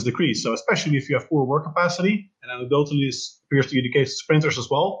repetitions decrease. So especially if you have poor work capacity, and anecdotally this appears to be the case of sprinters as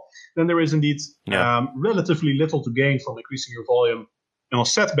well, then there is indeed relatively little to gain from increasing your volume on a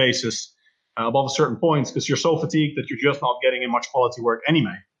set basis above a certain point, because you're so fatigued that you're just not getting in much quality work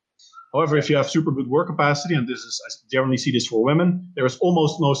anyway. However, if you have super good work capacity, and I generally see this for women, there is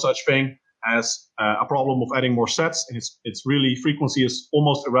almost no such thing as a problem of adding more sets, and it's really frequency is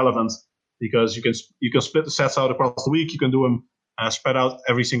almost irrelevant because you can split the sets out across the week. You can do them spread out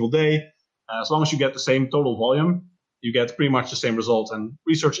every single day. As long as you get the same total volume, you get pretty much the same result. And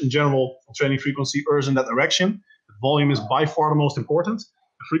research in general on training frequency errs in that direction. The volume is by far the most important.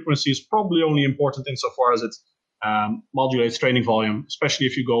 The frequency is probably only important insofar as it modulates training volume, especially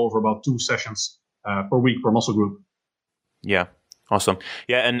if you go over about 2 sessions per week per muscle group. Yeah. Awesome.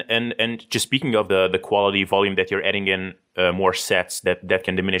 Yeah, and just speaking of the quality volume that you're adding in more sets that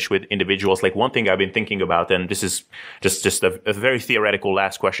can diminish with individuals, like one thing I've been thinking about, and this is just a very theoretical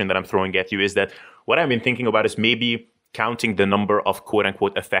last question that I'm throwing at you, is that what I've been thinking about is maybe counting the number of quote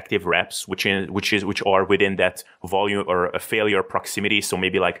unquote effective reps, which are within that volume or a failure proximity. So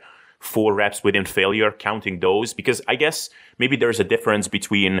maybe like 4 reps within failure, counting those, because I guess maybe there's a difference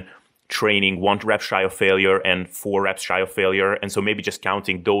between training 1 rep shy of failure and 4 reps shy of failure. And so maybe just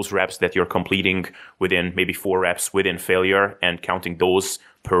counting those reps that you're completing within maybe 4 reps within failure and counting those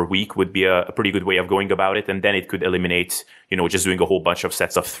per week would be a pretty good way of going about it. And then it could eliminate, just doing a whole bunch of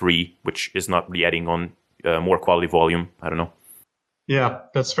sets of 3, which is not really adding on more quality volume. I don't know. Yeah,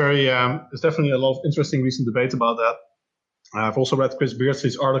 that's very, there's definitely a lot of interesting recent debate about that. I've also read Chris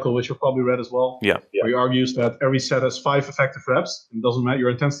Beardsley's article, which you've probably read as well. Yeah. Where he argues that every set has 5 effective reps. It doesn't matter.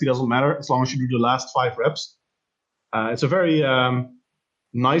 Your intensity doesn't matter as long as you do the last 5 reps. It's a very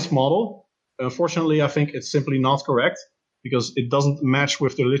nice model. Unfortunately, I think it's simply not correct because it doesn't match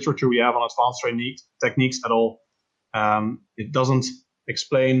with the literature we have on advanced techniques at all. It doesn't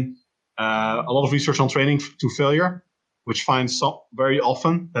explain a lot of research on training to failure, which finds very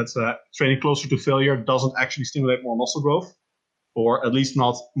often that training closer to failure doesn't actually stimulate more muscle growth, or at least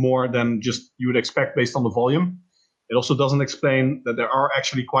not more than just you would expect based on the volume. It also doesn't explain that there are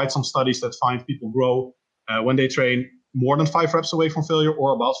actually quite some studies that find people grow when they train more than 5 reps away from failure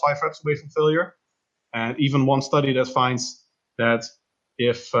or about 5 reps away from failure. And even one study that finds that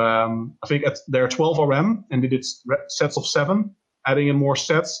if, I think there are 12 RM and they did sets of 7, adding in more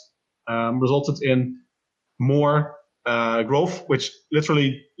sets resulted in more growth, which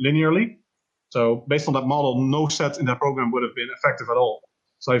literally linearly. So based on that model, no set in that program would have been effective at all.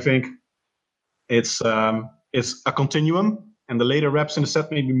 So I think it's a continuum, and the later reps in the set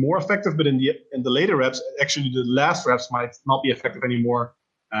may be more effective, but in the later reps, actually the last reps might not be effective anymore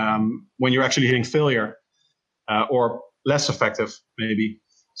when you're actually hitting failure, or less effective maybe.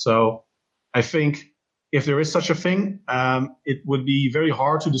 So I think if there is such a thing, it would be very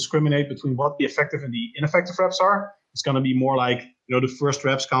hard to discriminate between what the effective and the ineffective reps are. It's going to be more like, the first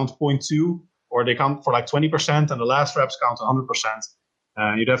reps count 0.2, or they count for like 20%, and the last reps count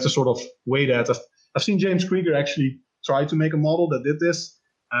 100%. You'd have to sort of weigh that. I've seen James Krieger actually try to make a model that did this,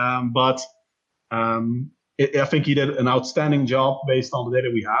 but I think he did an outstanding job based on the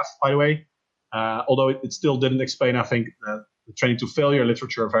data we have, by the way, although it still didn't explain, I think, the training to failure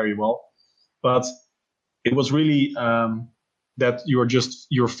literature very well. But it was really that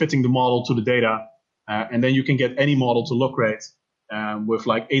you're fitting the model to the data, and then you can get any model to look great with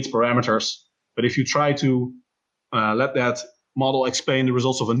like 8 parameters. But if you try to let that model explain the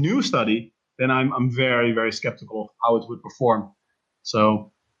results of a new study, then I'm very, very skeptical of how it would perform.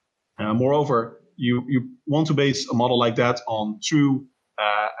 So moreover, you want to base a model like that on true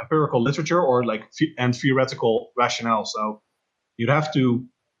empirical literature or and theoretical rationale. So you'd have to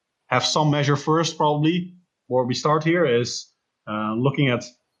have some measure first, probably. Where we start here is looking at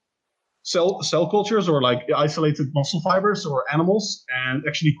cell cultures or like isolated muscle fibers or animals and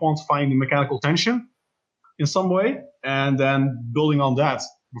actually quantifying the mechanical tension in some way, and then building on that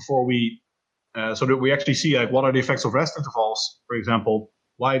before we, so that we actually see like what are the effects of rest intervals, for example.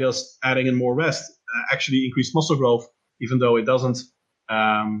 Why does adding in more rest actually increase muscle growth, even though it doesn't,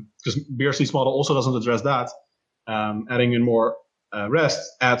 because Beersley's model also doesn't address that. Adding in more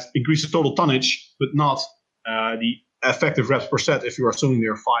rest increases total tonnage, but not the effective reps per set if you're assuming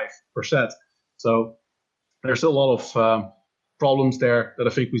they're 5 per set. So there's still a lot of problems there that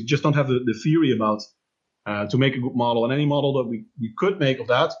I think we just don't have the theory about to make a good model. And any model that we could make of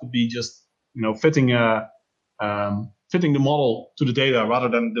that would be just fitting the model to the data rather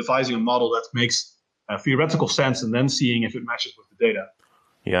than devising a model that makes theoretical sense and then seeing if it matches with the data.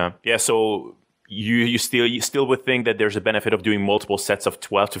 Yeah. So you still would think that there's a benefit of doing multiple sets of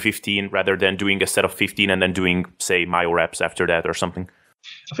 12 to 15 rather than doing a set of 15 and then doing, say, myo reps after that or something?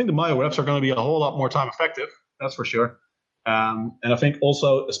 I think the myo reps are going to be a whole lot more time effective. That's for sure. And I think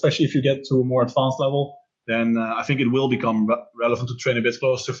also, especially if you get to a more advanced level, then I think it will become relevant to train a bit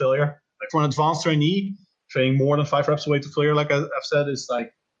close to failure. Like for an advanced trainee, training more than 5 reps away to failure, like I've said, is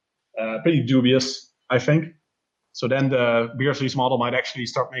like pretty dubious, I think. So then the Beersley's model might actually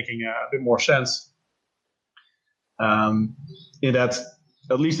start making a bit more sense. In that,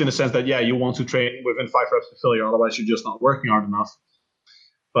 at least in the sense that, you want to train within 5 reps to failure, otherwise you're just not working hard enough.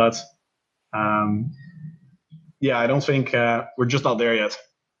 But I don't think we're just not there yet.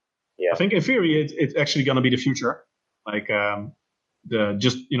 I think in theory it's actually going to be the future. Like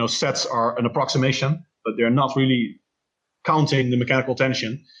sets are an approximation, but they're not really counting the mechanical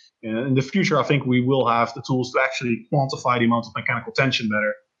tension. In the future, I think we will have the tools to actually quantify the amount of mechanical tension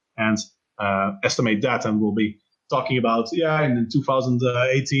better and estimate that. And we'll be talking about, in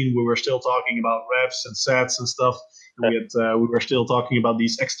 2018, we were still talking about reps and sets and stuff. And we were still talking about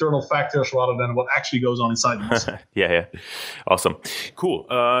these external factors rather than what actually goes on inside the muscle. Yeah. Awesome. Cool.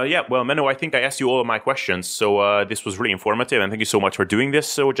 Well, Menno, I think I asked you all of my questions. So this was really informative. And thank you so much for doing this.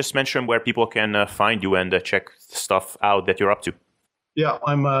 So just mention where people can find you and check stuff out that you're up to. Yeah,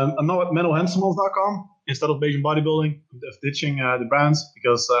 I'm now at Henselmans.com instead of Bayesian bodybuilding. I'm ditching the brands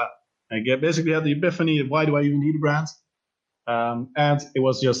because I basically had the epiphany of why do I even need a brand? And it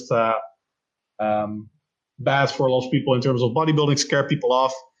was just bad for a lot of people in terms of bodybuilding, scare people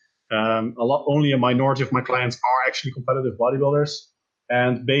off. Only a minority of my clients are actually competitive bodybuilders.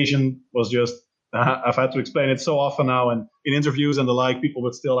 And Bayesian was just, I've had to explain it so often now, and in interviews and the like, people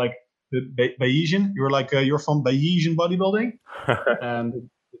would still like, Bayesian? You were like, you're from Bayesian bodybuilding? And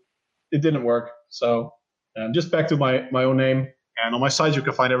it didn't work. So just back to my own name. And on my site, you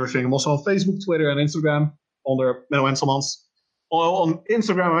can find everything. I'm also on Facebook, Twitter, and Instagram under Menno Henselmans. On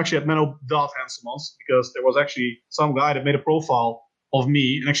Instagram, I'm actually at menno.henselmans because there was actually some guy that made a profile of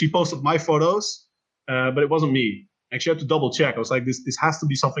me and actually posted my photos, but it wasn't me. I actually had to double check. I was like, this has to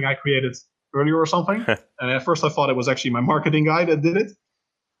be something I created earlier or something. And at first I thought it was actually my marketing guy that did it.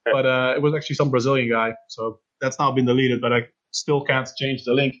 But it was actually some Brazilian guy. So that's now been deleted, but I still can't change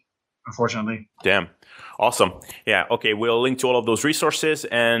the link, unfortunately. Damn. Awesome. Yeah. Okay. We'll link to all of those resources.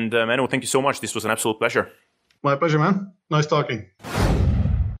 And Menno, thank you so much. This was an absolute pleasure. My pleasure, man. Nice talking.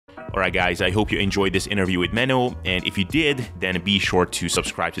 All right, guys, I hope you enjoyed this interview with Menno. And if you did, then be sure to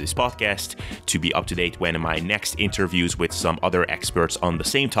subscribe to this podcast to be up to date when my next interviews with some other experts on the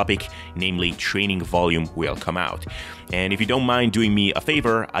same topic, namely training volume, will come out. And if you don't mind doing me a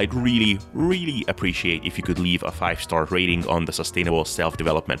favor, I'd really, really appreciate if you could leave a 5-star rating on the Sustainable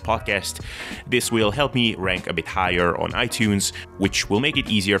Self-Development podcast. This will help me rank a bit higher on iTunes, which will make it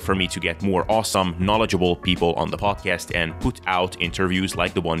easier for me to get more awesome, knowledgeable people on the podcast and put out interviews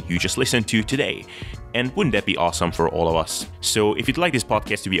like the one you just listened to today. And wouldn't that be awesome for all of us? So if you'd like this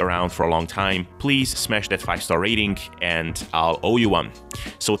podcast to be around for a long time, please smash that 5-star rating and I'll owe you one.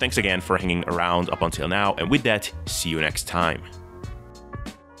 So thanks again for hanging around up until now. And with that, see you next time.